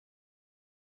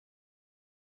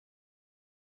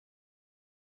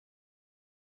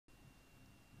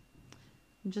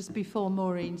And just before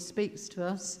Maureen speaks to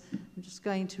us, I'm just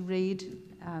going to read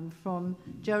from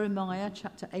Jeremiah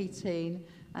chapter 18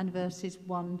 and verses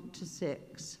 1 to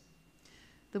 6.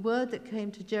 The word that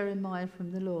came to Jeremiah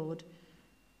from the Lord: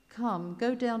 "Come,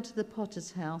 go down to the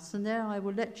potter's house, and there I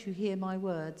will let you hear my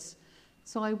words."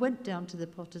 So I went down to the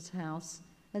potter's house,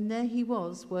 and there he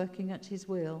was working at his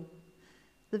wheel.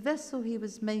 The vessel he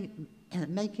was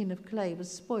making of clay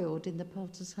was spoiled in the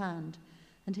potter's hand,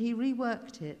 and he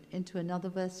reworked it into another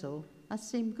vessel, as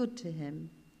seemed good to him.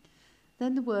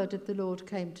 Then the word of the Lord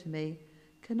came to me: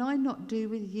 "Can I not do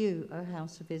with you, O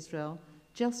house of Israel,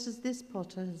 just as this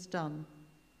potter has done?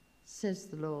 Says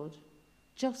the Lord.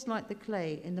 Just like the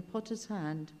clay in the potter's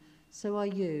hand, so are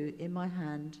you in my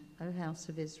hand, O house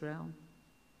of Israel."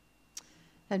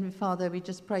 Heavenly Father, we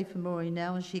just pray for Maureen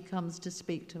now as she comes to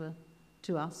speak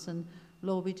to us. And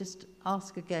Lord, we just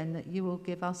ask again that you will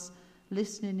give us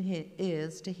listening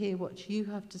ears to hear what you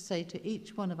have to say to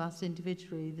each one of us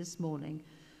individually this morning.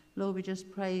 Lord, we just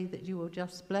pray that you will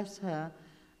just bless her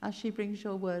as she brings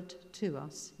your word to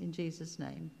us. In Jesus'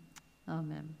 name,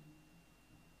 amen.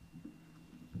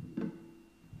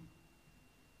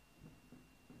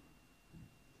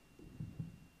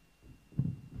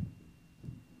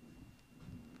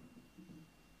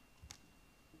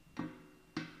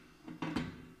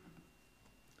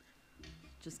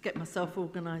 Just get myself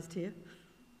organised here.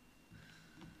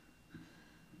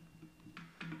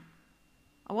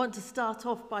 I want to start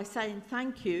off by saying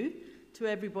thank you to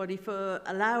everybody for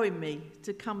allowing me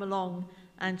to come along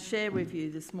and share with you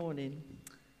this morning.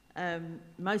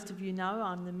 Most of you know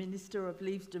I'm the minister of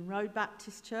Leavesden Road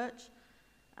Baptist Church,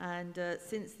 and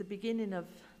since the beginning of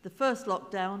the first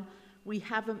lockdown, we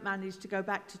haven't managed to go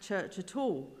back to church at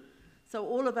all. So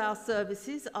all of our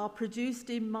services are produced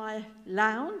in my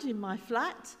lounge, in my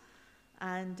flat,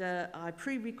 and I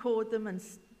pre-record them and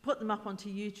put them up onto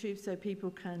YouTube so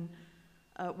people can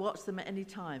watch them at any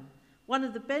time. One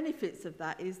of the benefits of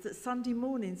that is that Sunday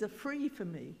mornings are free for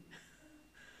me.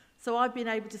 So I've been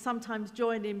able to sometimes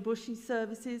join in Bushy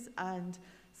services and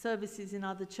services in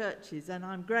other churches, and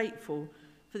I'm grateful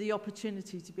for the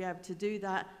opportunity to be able to do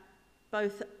that,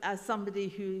 both as somebody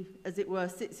who, as it were,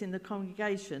 sits in the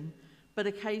congregation, but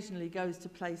occasionally goes to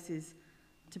places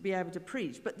to be able to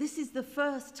preach. But this is the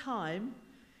first time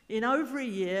in over a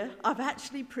year I've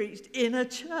actually preached in a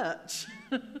church,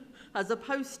 as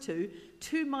opposed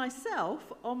to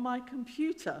myself on my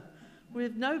computer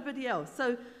with nobody else.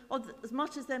 So as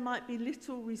much as there might be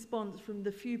little response from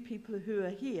the few people who are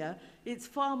here, it's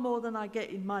far more than I get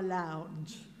in my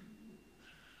lounge.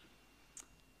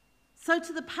 So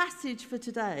to the passage for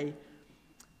today.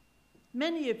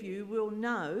 Many of you will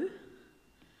know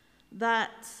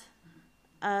that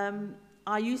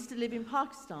I used to live in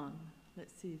Pakistan.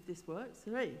 Let's see if this works.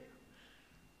 Hooray.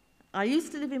 I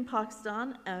used to live in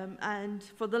Pakistan, and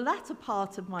for the latter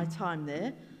part of my time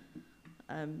there,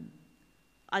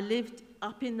 I lived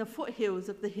up in the foothills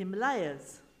of the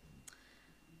Himalayas.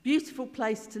 Beautiful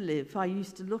place to live. I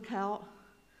used to look out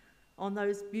on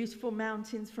those beautiful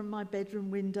mountains from my bedroom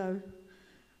window.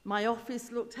 My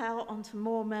office looked out onto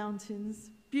more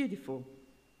mountains. Beautiful.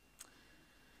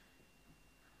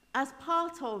 As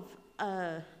part of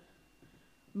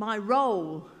my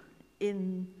role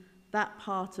in that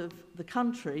part of the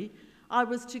country, I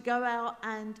was to go out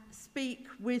and speak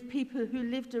with people who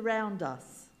lived around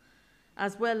us,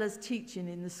 as well as teaching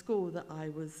in the school that I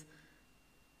was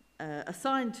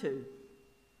assigned to.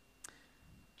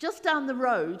 Just down the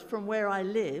road from where I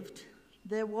lived,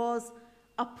 there was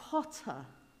a potter,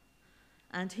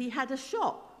 and he had a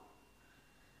shop.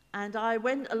 And I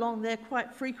went along there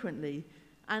quite frequently,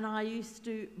 and I used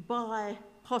to buy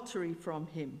pottery from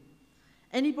him.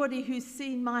 Anybody who's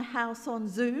seen my house on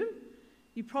Zoom,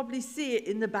 you probably see it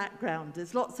in the background.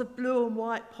 There's lots of blue and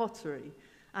white pottery,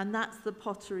 and that's the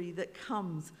pottery that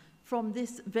comes from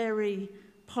this very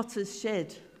potter's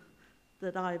shed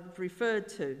that I've referred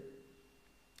to.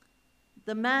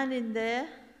 The man in there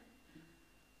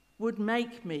would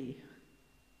make me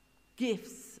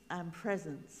gifts and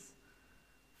presents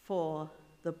for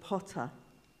the potter.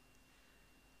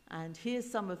 And here's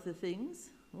some of the things,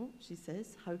 she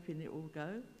says, hoping it will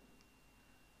go.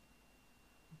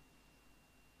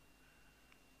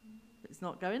 It's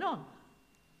not going on.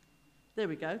 There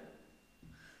we go.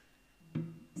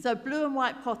 So blue and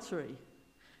white pottery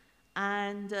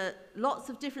and lots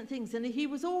of different things. And he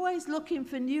was always looking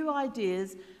for new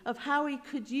ideas of how he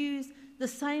could use the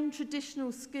same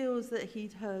traditional skills that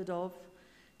he'd heard of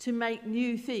to make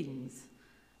new things.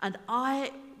 And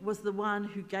I was the one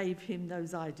who gave him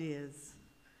those ideas.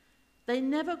 They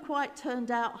never quite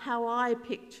turned out how I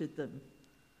pictured them.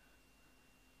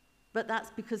 But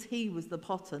that's because he was the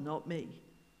potter, not me.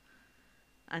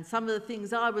 And some of the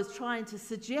things I was trying to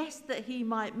suggest that he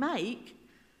might make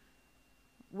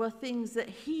were things that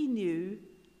he knew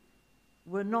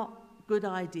were not good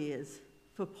ideas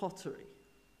for pottery.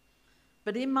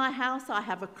 But in my house, I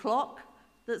have a clock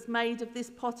that's made of this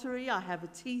pottery. I have a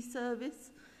tea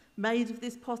service made of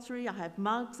this pottery. I have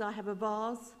mugs. I have a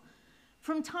vase.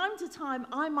 From time to time,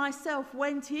 I myself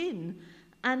went in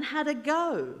and had a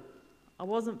go. I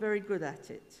wasn't very good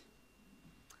at it,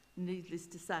 needless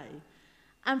to say.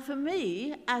 And for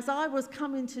me, as I was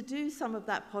coming to do some of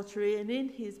that pottery and in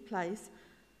his place,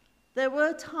 there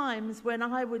were times when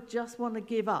I would just want to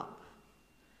give up.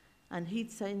 And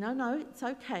he'd say, no, it's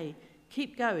okay,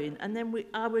 keep going. And then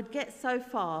I would get so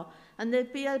far, and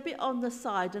there'd be a bit on the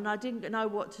side, and I didn't know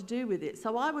what to do with it.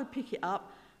 So I would pick it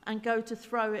up and go to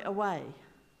throw it away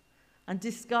and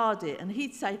discard it. And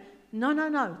he'd say,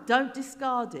 no, don't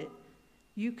discard it.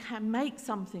 You can make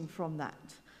something from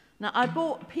that. Now, I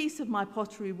brought a piece of my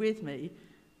pottery with me,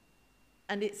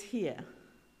 and it's here.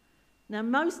 Now,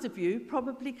 most of you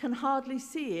probably can hardly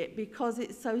see it because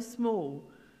it's so small,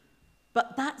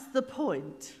 but that's the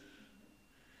point.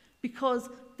 Because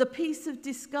the piece of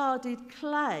discarded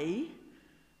clay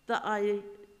that I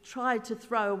tried to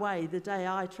throw away the day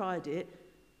I tried it,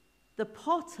 the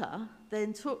potter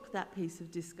then took that piece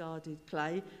of discarded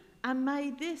clay and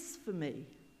made this for me.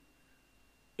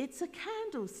 It's a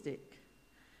candlestick.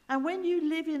 And when you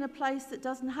live in a place that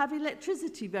doesn't have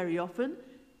electricity very often,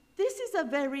 this is a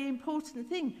very important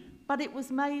thing. But it was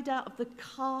made out of the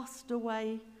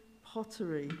cast-away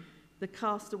pottery, the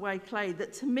cast-away clay,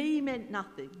 that to me meant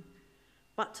nothing.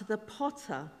 But to the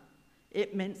potter,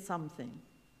 it meant something.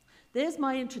 There's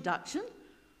my introduction.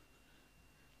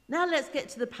 Now let's get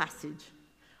to the passage.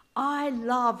 I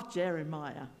love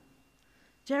Jeremiah.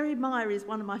 Jeremiah is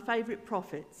one of my favourite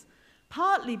prophets,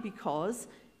 partly because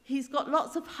he's got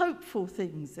lots of hopeful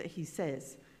things that he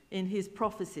says in his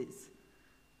prophecies.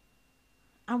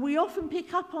 And we often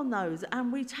pick up on those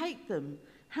and we take them.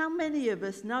 How many of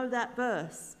us know that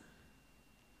verse?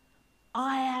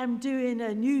 I am doing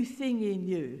a new thing in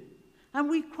you. And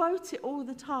we quote it all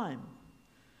the time.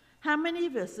 How many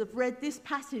of us have read this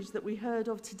passage that we heard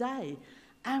of today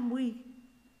and we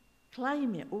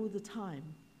claim it all the time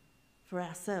for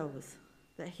ourselves,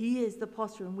 that he is the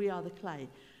potter and we are the clay?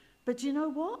 But do you know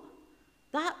what?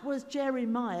 That was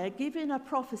Jeremiah giving a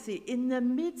prophecy in the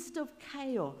midst of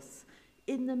chaos,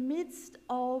 in the midst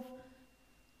of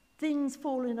things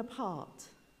falling apart.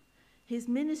 His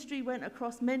ministry went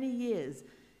across many years.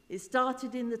 It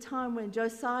started in the time when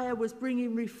Josiah was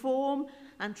bringing reform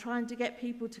and trying to get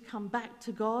people to come back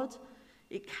to God.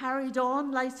 It carried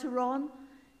on later on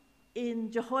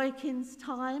in Jehoiakim's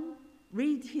time.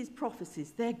 Read his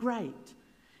prophecies, they're great.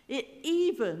 It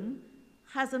even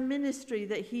has a ministry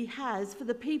that he has for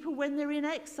the people when they're in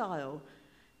exile,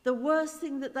 the worst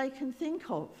thing that they can think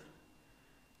of.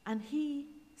 And he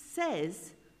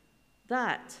says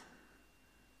that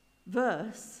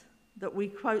verse that we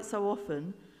quote so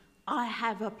often, I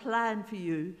have a plan for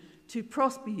you to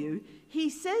prosper you. He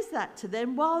says that to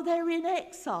them while they're in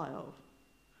exile.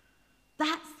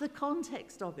 That's the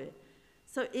context of it.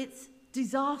 So it's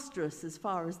disastrous as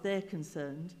far as they're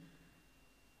concerned.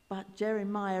 But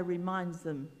Jeremiah reminds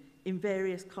them in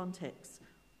various contexts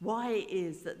why it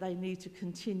is that they need to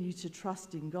continue to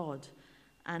trust in God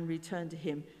and return to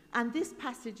him. And this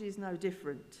passage is no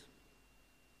different.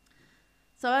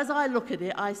 So as I look at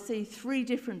it, I see three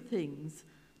different things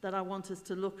that I want us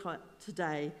to look at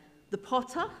today. The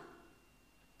potter,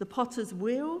 the potter's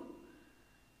wheel,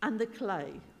 and the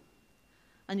clay.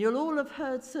 And you'll all have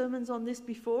heard sermons on this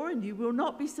before, and you will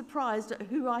not be surprised at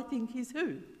who I think is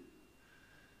who.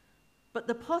 But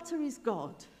the potter is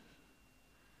God,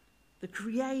 the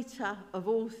creator of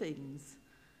all things,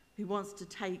 who wants to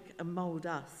take and mould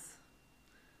us.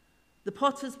 The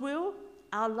potter's wheel,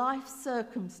 our life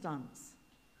circumstance.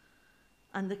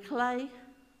 And the clay,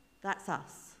 that's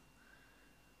us.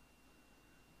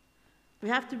 We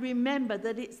have to remember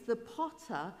that it's the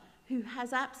potter who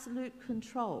has absolute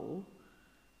control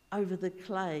over the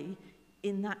clay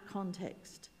in that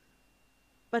context.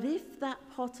 But if that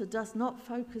potter does not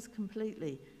focus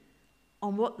completely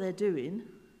on what they're doing,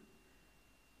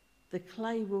 the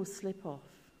clay will slip off.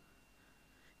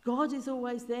 God is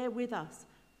always there with us,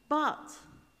 but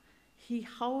he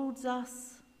holds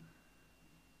us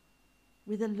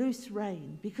with a loose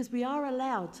rein because we are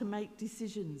allowed to make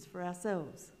decisions for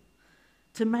ourselves,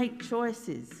 to make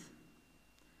choices.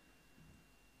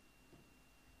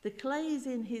 The clay is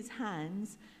in his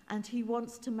hands and he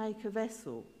wants to make a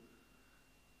vessel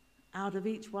out of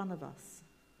each one of us.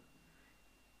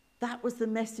 That was the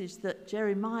message that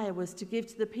Jeremiah was to give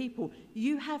to the people.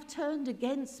 You have turned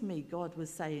against me, God was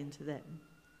saying to them.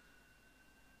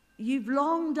 You've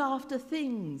longed after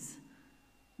things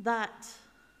that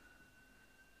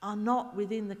are not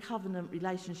within the covenant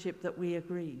relationship that we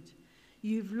agreed.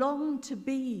 You've longed to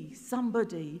be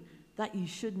somebody that you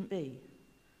shouldn't be.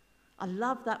 I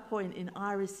love that point in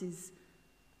Iris's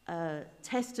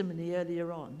testimony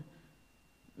earlier on,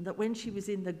 that when she was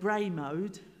in the grey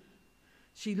mode,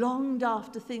 she longed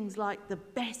after things like the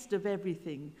best of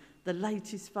everything, the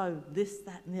latest phone, this,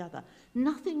 that, and the other.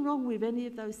 Nothing wrong with any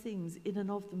of those things in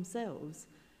and of themselves,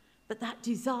 but that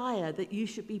desire that you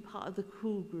should be part of the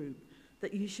cool group,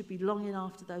 that you should be longing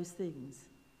after those things.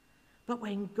 But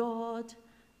when God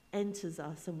enters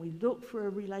us and we look for a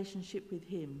relationship with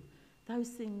him, those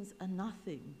things are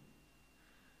nothing.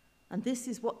 And this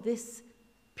is what this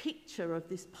picture of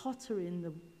this potter in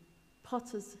the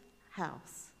potter's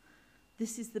house,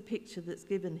 this is the picture that's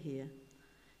given here.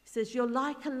 He says, you're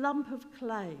like a lump of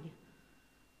clay.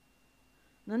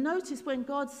 Now notice when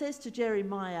God says to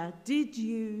Jeremiah,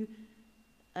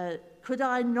 could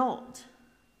I not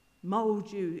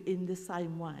mould you in the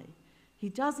same way? He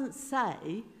doesn't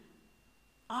say,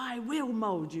 I will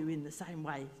mould you in the same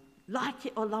way, like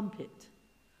it or lump it.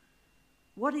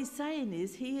 What he's saying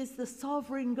is he is the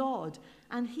sovereign God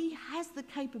and he has the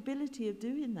capability of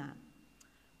doing that.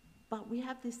 But we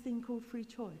have this thing called free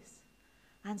choice.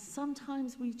 And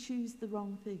sometimes we choose the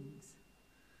wrong things.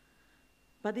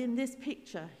 But in this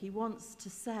picture, he wants to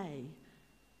say,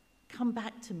 come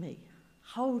back to me,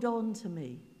 hold on to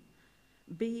me,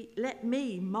 let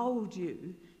me mould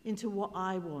you into what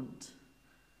I want.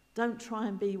 Don't try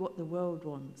and be what the world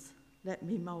wants. Let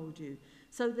me mould you.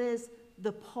 So there's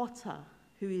the potter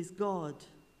who is God.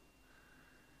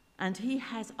 And he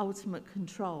has ultimate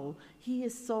control. He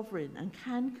is sovereign and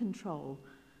can control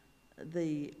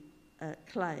the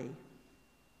clay.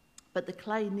 But the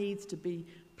clay needs to be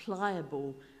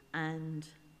pliable and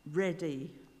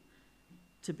ready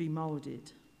to be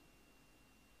moulded.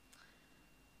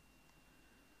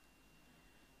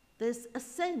 There's a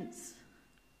sense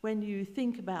when you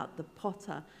think about the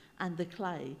potter and the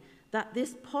clay that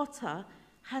this potter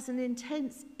has an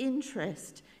intense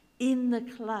interest in the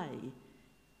clay.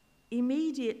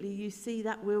 Immediately you see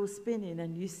that wheel spinning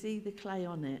and you see the clay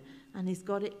on it and he's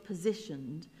got it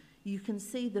positioned. You can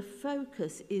see the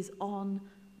focus is on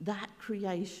that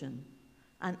creation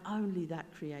and only that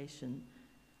creation.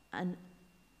 And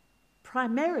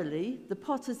primarily, the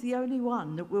potter's the only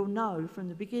one that will know from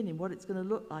the beginning what it's going to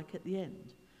look like at the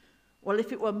end. Well,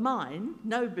 if it were mine,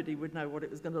 nobody would know what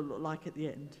it was going to look like at the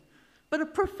end. But a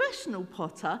professional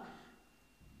potter,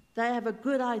 they have a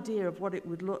good idea of what it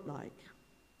would look like.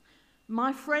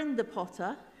 My friend, the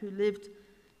potter, who lived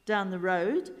down the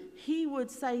road, he would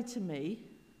say to me,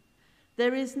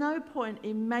 there is no point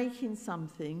in making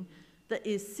something that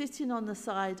is sitting on the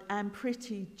side and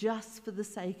pretty just for the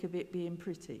sake of it being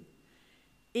pretty.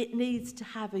 It needs to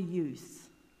have a use.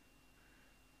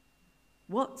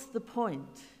 What's the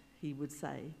point, he would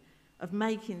say, of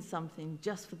making something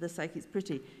just for the sake it's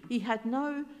pretty? He had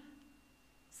no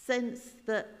sense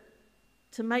that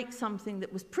to make something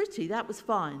that was pretty, that was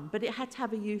fine, but it had to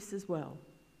have a use as well.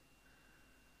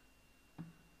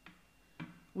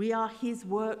 We are his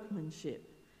workmanship.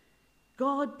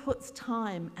 God puts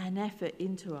time and effort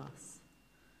into us.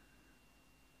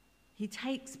 He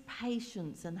takes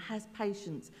patience and has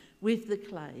patience with the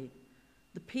clay.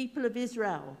 The people of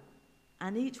Israel,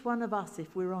 and each one of us,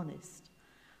 if we're honest,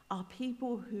 are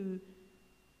people who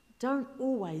don't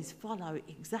always follow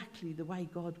exactly the way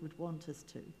God would want us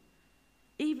to.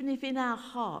 Even if in our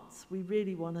hearts we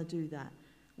really want to do that,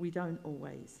 we don't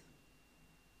always.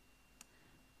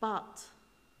 But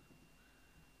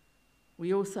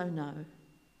we also know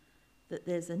that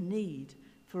there's a need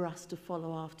for us to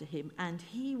follow after him, and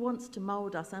he wants to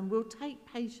mould us and will take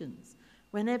patience.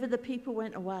 Whenever the people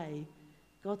went away,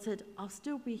 God said, I'll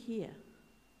still be here.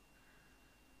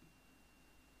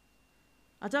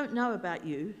 I don't know about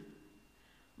you,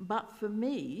 but for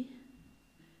me,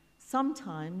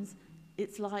 sometimes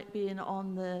it's like being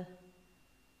on the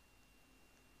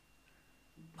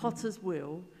potter's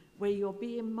wheel where you're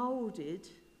being moulded,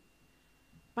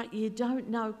 but you don't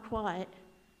know quite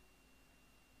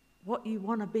what you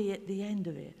want to be at the end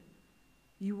of it.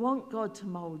 You want God to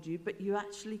mould you, but you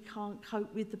actually can't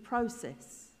cope with the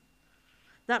process.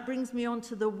 That brings me on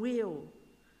to the wheel.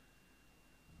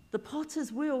 The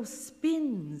potter's wheel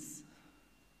spins.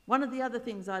 One of the other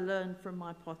things I learned from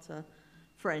my potter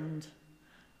friend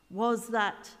was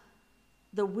that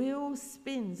the wheel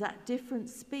spins at different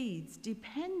speeds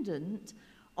dependent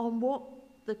on what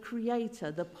the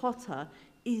Creator, the potter,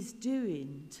 is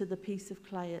doing to the piece of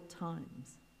clay at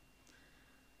times.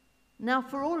 Now,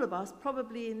 for all of us,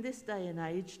 probably in this day and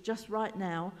age, just right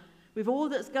now, with all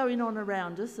that's going on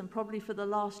around us, and probably for the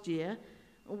last year,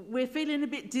 we're feeling a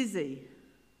bit dizzy.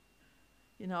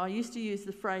 You know, I used to use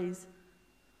the phrase,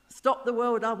 stop the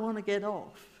world, I want to get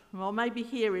off. Or maybe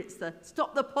here it's the,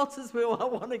 stop the potter's wheel, I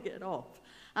want to get off.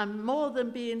 And more than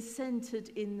being centered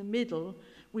in the middle,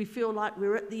 we feel like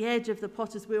we're at the edge of the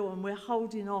potter's wheel and we're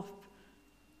holding on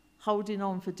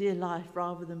for dear life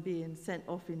rather than being sent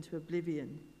off into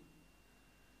oblivion.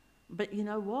 But you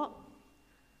know what?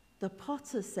 The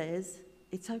potter says,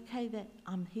 it's okay that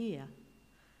I'm here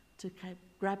to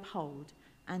grab hold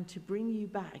and to bring you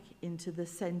back into the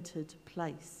centered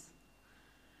place.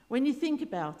 When you think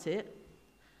about it,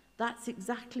 that's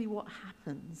exactly what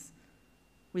happens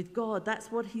with God.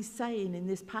 That's what he's saying in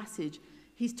this passage.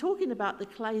 He's talking about the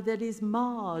clay that is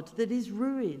marred, that is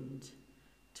ruined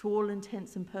to all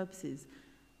intents and purposes.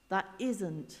 That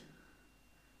isn't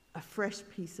a fresh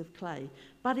piece of clay.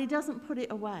 But he doesn't put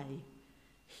it away.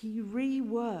 He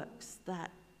reworks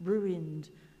that ruined,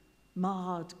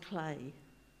 marred clay.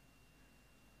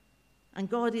 And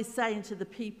God is saying to the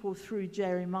people through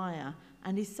Jeremiah,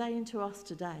 and he's saying to us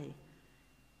today,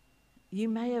 you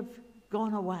may have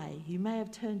gone away. You may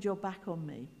have turned your back on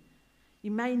me.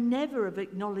 You may never have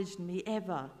acknowledged me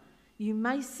ever. You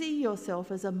may see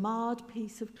yourself as a marred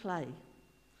piece of clay.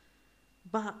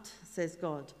 But, says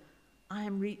God, I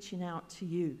am reaching out to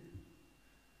you.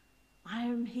 I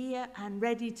am here and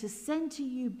ready to center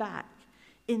you back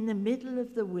in the middle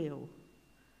of the wheel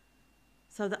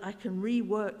so that I can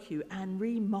rework you and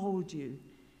remold you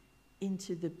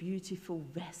into the beautiful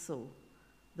vessel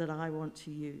that I want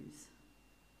to use.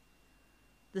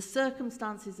 The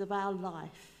circumstances of our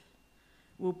life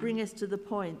will bring us to the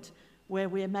point where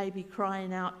we're maybe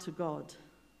crying out to God.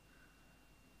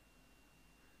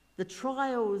 The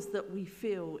trials that we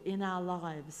feel in our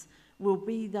lives will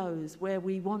be those where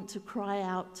we want to cry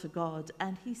out to God.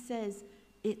 And he says,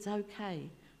 it's okay,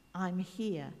 I'm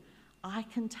here. I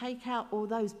can take out all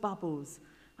those bubbles.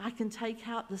 I can take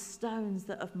out the stones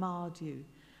that have marred you.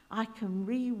 I can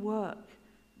rework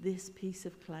this piece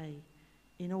of clay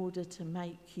in order to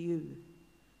make you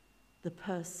the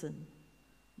person,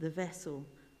 the vessel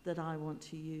that I want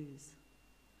to use.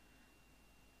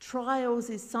 Trials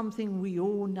is something we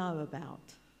all know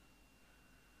about.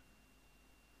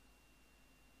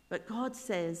 But God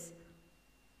says,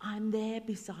 I'm there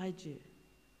beside you.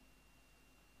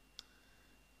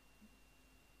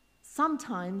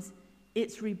 Sometimes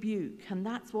it's rebuke, and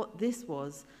that's what this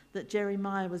was that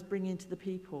Jeremiah was bringing to the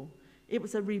people. It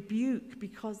was a rebuke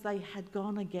because they had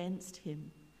gone against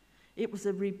him. It was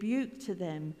a rebuke to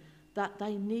them that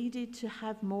they needed to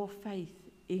have more faith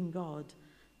in God.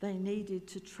 They needed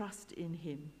to trust in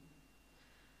him.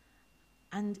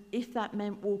 And if that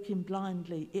meant walking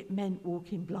blindly, it meant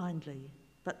walking blindly.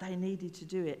 But they needed to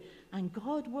do it. And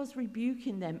God was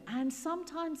rebuking them. And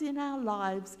sometimes in our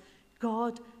lives,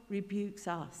 God rebukes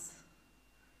us.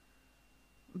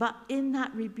 But in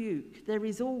that rebuke, there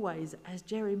is always, as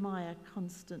Jeremiah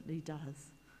constantly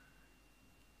does,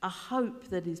 a hope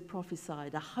that is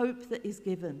prophesied, a hope that is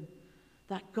given,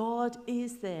 that God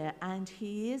is there and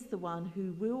he is the one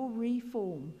who will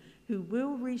reform, who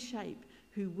will reshape,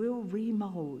 who will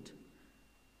remold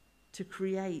to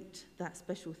create that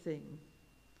special thing.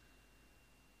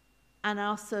 And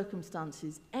our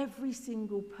circumstances, every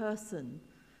single person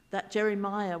that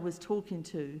Jeremiah was talking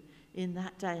to in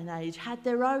that day and age had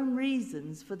their own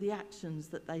reasons for the actions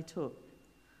that they took.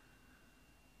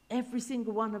 Every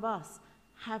single one of us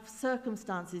have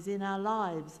circumstances in our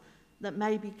lives that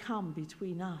maybe come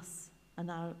between us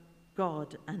and our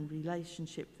God and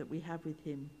relationship that we have with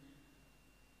him.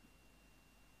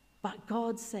 But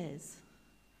God says,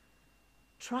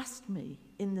 trust me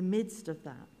in the midst of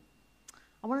that.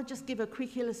 I want to just give a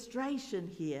quick illustration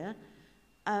here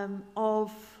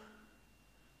of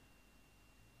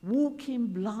walking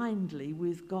blindly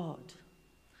with God.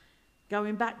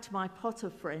 Going back to my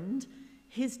potter friend,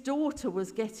 his daughter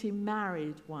was getting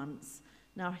married once.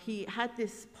 Now, he had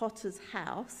this potter's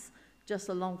house just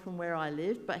along from where I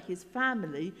lived, but his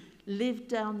family lived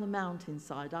down the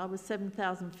mountainside. I was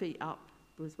 7,000 feet up,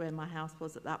 was where my house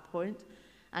was at that point.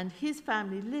 And his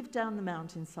family lived down the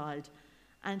mountainside.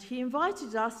 And he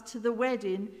invited us to the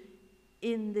wedding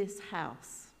in this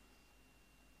house.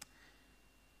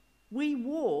 We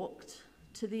walked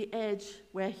to the edge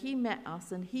where he met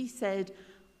us, and he said,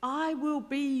 I will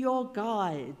be your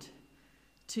guide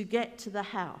to get to the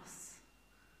house.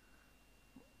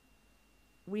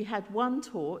 We had one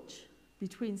torch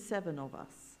between 7 of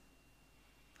us.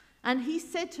 And he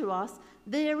said to us,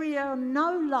 there are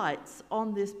no lights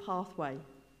on this pathway.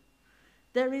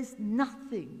 There is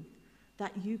nothing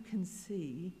that you can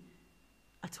see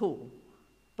at all.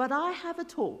 But I have a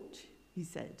torch, he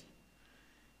said.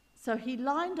 So he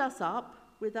lined us up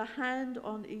with a hand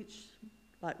on each,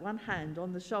 like one hand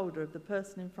on the shoulder of the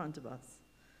person in front of us.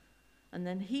 And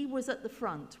then he was at the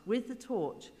front with the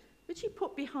torch, which he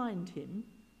put behind him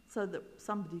so that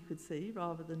somebody could see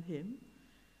rather than him.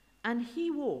 And he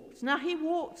walked. Now, he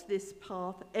walked this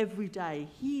path every day.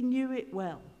 He knew it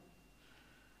well.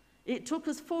 It took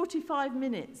us 45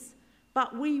 minutes,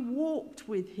 but we walked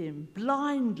with him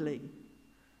blindly,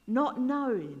 not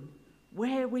knowing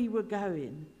where we were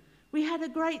going. We had a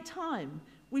great time.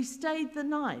 We stayed the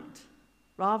night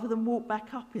rather than walk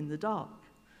back up in the dark.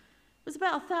 It was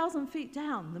about 1,000 feet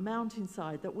down the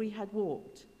mountainside that we had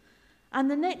walked.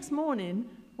 And the next morning,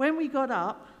 when we got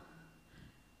up,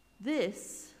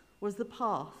 this was the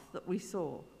path that we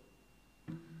saw.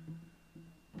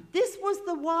 This was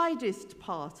the widest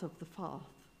part of the path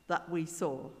that we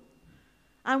saw.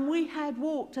 And we had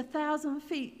walked 1,000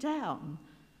 feet down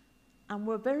and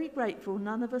were very grateful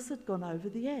none of us had gone over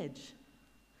the edge.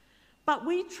 But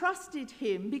we trusted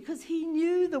him because he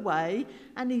knew the way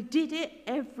and he did it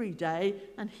every day,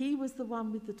 and he was the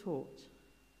one with the torch.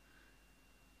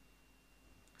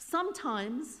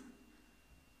 Sometimes,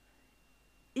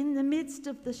 in the midst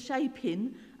of the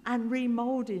shaping and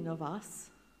remoulding of us,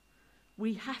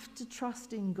 we have to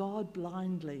trust in God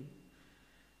blindly.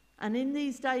 And in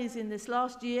these days, in this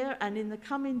last year and in the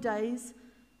coming days,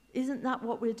 isn't that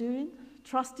what we're doing?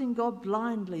 Trusting God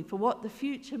blindly for what the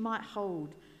future might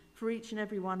hold for each and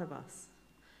every one of us.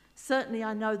 Certainly,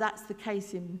 I know that's the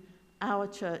case in our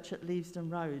church at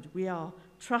Leavesden Road. We are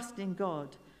trusting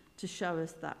God to show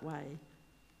us that way.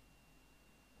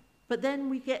 But then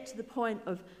we get to the point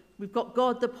of we've got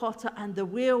God the potter and the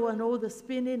wheel and all the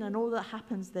spinning and all that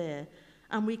happens there.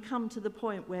 And we come to the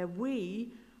point where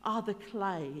we are the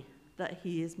clay that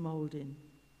he is moulding.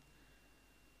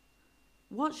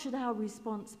 What should our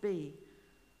response be?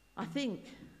 I think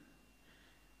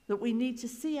that we need to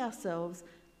see ourselves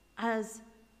as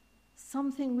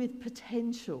something with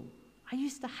potential. I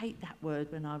used to hate that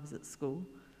word when I was at school.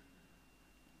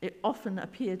 It often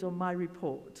appeared on my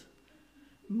report.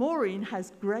 Maureen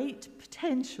has great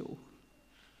potential.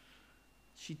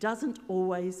 She doesn't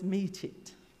always meet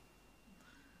it.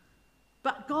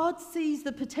 But God sees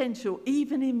the potential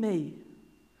even in me,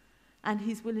 and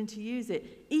he's willing to use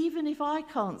it. Even if I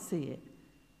can't see it,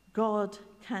 God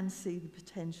can see the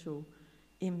potential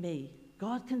in me.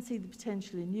 God can see the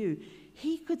potential in you.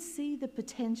 He could see the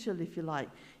potential, if you like,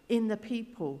 in the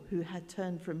people who had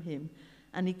turned from him.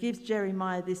 And he gives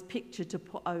Jeremiah this picture to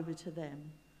put over to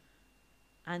them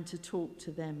and to talk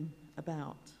to them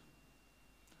about.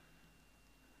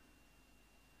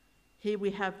 Here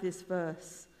we have this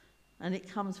verse, and it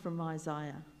comes from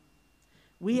Isaiah.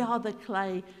 We are the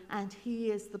clay, and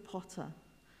he is the potter.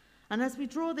 And as we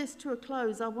draw this to a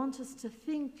close, I want us to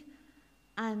think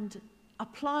and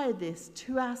apply this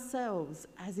to ourselves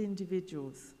as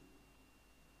individuals.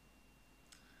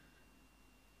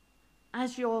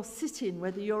 As you're sitting,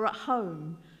 whether you're at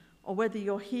home or whether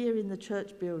you're here in the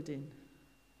church building,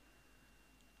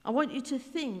 I want you to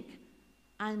think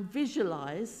and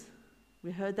visualize.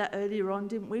 We heard that earlier on,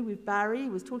 didn't we, with Barry? He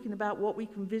was talking about what we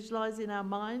can visualize in our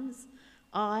minds.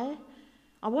 I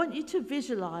want you to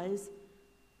visualize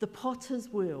the potter's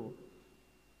wheel.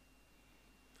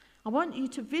 I want you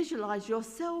to visualize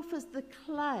yourself as the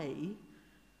clay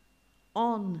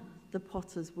on the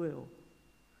potter's wheel.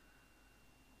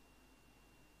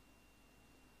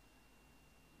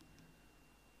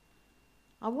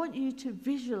 I want you to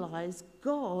visualize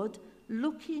God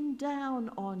looking down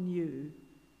on you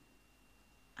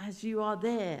as you are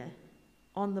there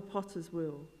on the potter's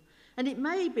wheel. And it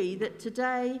may be that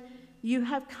today you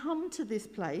have come to this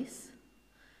place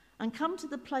and come to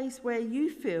the place where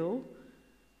you feel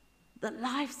that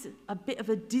life's a bit of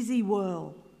a dizzy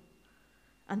whirl,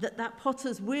 and that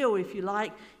potter's wheel, if you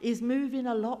like, is moving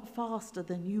a lot faster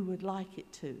than you would like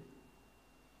it to.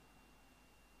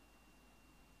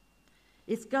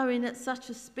 It's going at such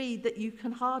a speed that you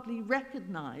can hardly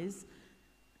recognize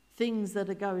things that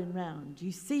are going round.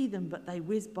 You see them, but they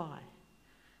whiz by,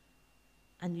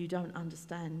 and you don't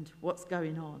understand what's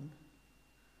going on.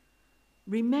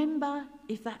 Remember,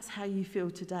 if that's how you feel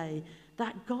today,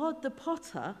 that God the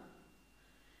potter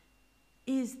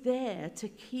is there to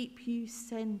keep you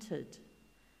centered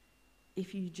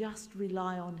if you just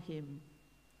rely on him,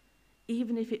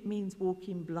 even if it means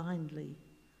walking blindly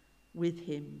with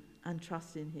him and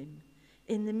trusting him.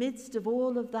 In the midst of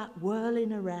all of that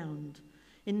whirling around,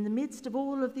 In the midst of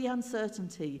all of the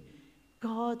uncertainty,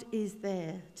 God is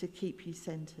there to keep you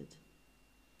centered.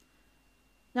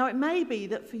 Now, it may be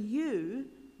that for you,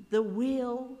 the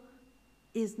wheel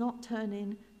is not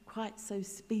turning quite so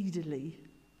speedily.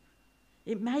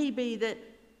 It may be that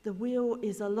the wheel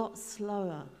is a lot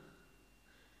slower.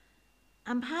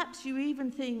 And perhaps you even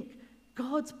think,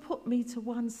 God's put me to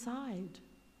one side.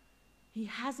 He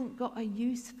hasn't got a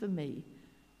use for me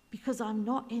because I'm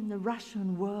not in the rush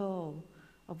and whirl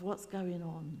of what's going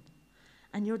on.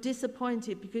 And you're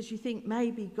disappointed because you think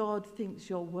maybe God thinks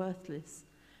you're worthless.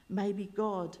 Maybe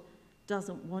God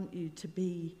doesn't want you to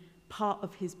be part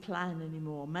of his plan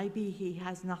anymore. Maybe he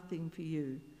has nothing for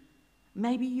you.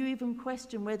 Maybe you even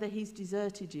question whether he's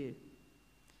deserted you.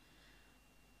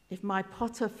 If my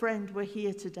potter friend were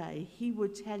here today, he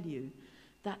would tell you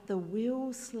that the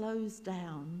wheel slows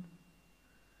down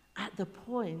at the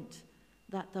point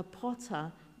that the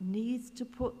potter needs to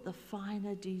put the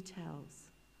finer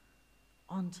details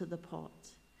onto the pot.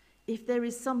 If there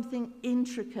is something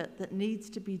intricate that needs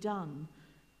to be done,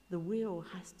 the wheel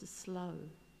has to slow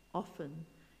often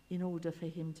in order for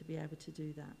him to be able to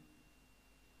do that.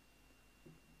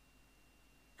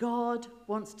 God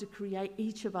wants to create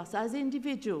each of us as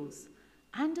individuals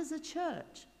and as a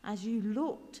church, as you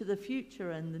look to the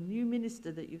future and the new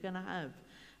minister that you're going to have,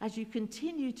 as you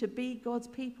continue to be God's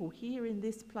people here in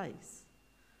this place.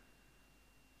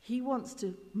 He wants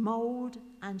to mould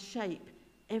and shape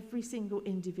every single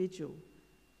individual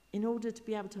in order to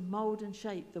be able to mould and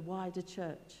shape the wider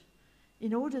church,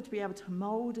 in order to be able to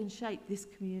mould and shape this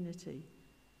community,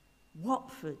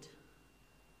 Watford,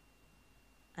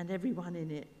 and everyone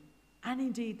in it, and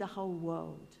indeed the whole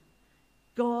world.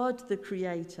 God, the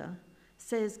Creator,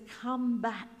 says, come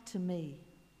back to me.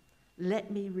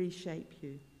 Let me reshape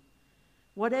you.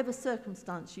 Whatever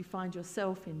circumstance you find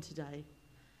yourself in today,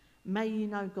 may you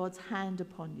know God's hand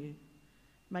upon you.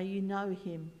 May you know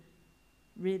him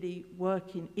really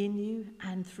working in you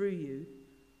and through you.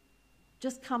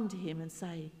 Just come to him and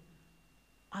say,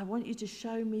 I want you to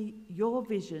show me your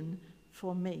vision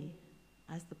for me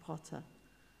as the potter.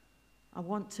 I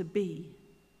want to be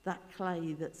that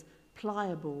clay that's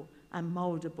pliable and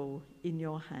mouldable in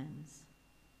your hands.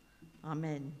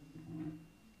 Amen.